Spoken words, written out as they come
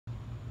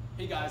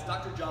Hey guys,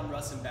 Dr. John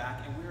Rusin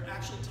back, and we're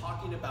actually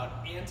talking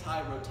about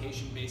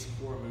anti-rotation based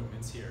core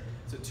movements here.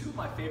 So two of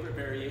my favorite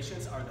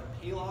variations are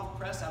the Pallof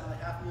press out of the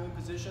half kneeling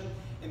position,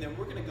 and then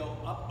we're gonna go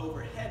up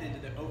overhead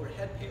into the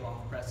overhead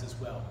Pallof press as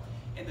well.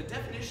 And the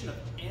definition of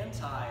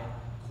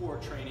anti-core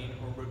training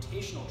or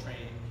rotational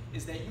training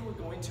is that you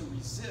are going to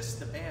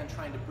resist the band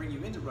trying to bring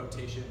you into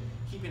rotation,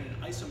 keeping an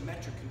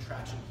isometric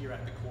contraction here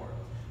at the core.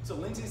 So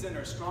Lindsay's in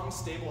her strong,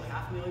 stable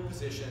half kneeling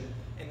position,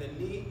 and the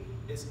knee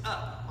is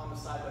up on the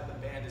side that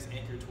the band is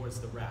anchored towards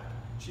the rack.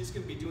 She's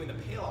going to be doing the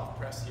Pallof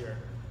press here,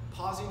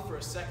 pausing for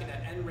a second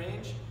at end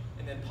range,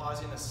 and then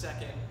pausing a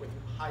second with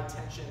high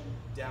tension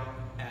down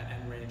at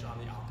end range on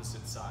the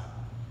opposite side.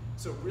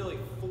 So really,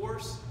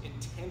 force and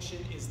tension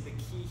is the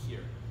key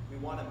here. We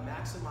want to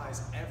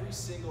maximize every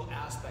single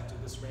aspect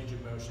of this range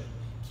of motion,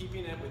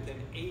 keeping it within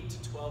 8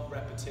 to 12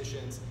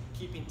 repetitions,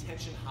 keeping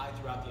tension high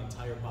throughout the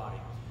entire body.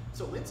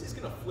 So Lindsay's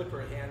going to flip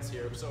her hands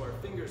here, so her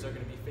fingers are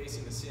going to be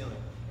facing the ceiling.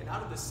 And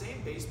out of the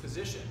same base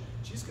position,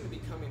 she's going to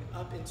be coming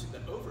up into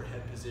the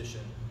overhead position.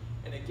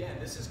 And again,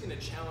 this is going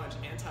to challenge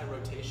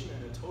anti-rotation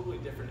in a totally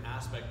different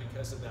aspect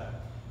because of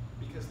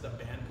the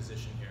band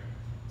position here.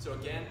 So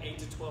again, 8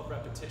 to 12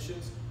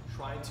 repetitions,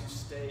 trying to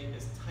stay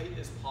as tight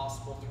as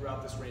possible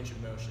throughout this range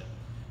of motion.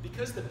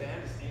 Because the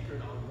band is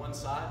anchored on one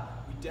side,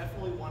 we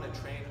definitely want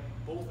to train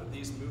both of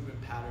these movement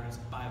patterns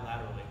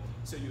bilaterally.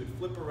 So you would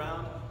flip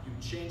around, you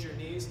would change your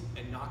knees,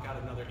 and knock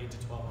out another 8 to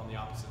 12 on the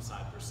opposite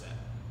side per set.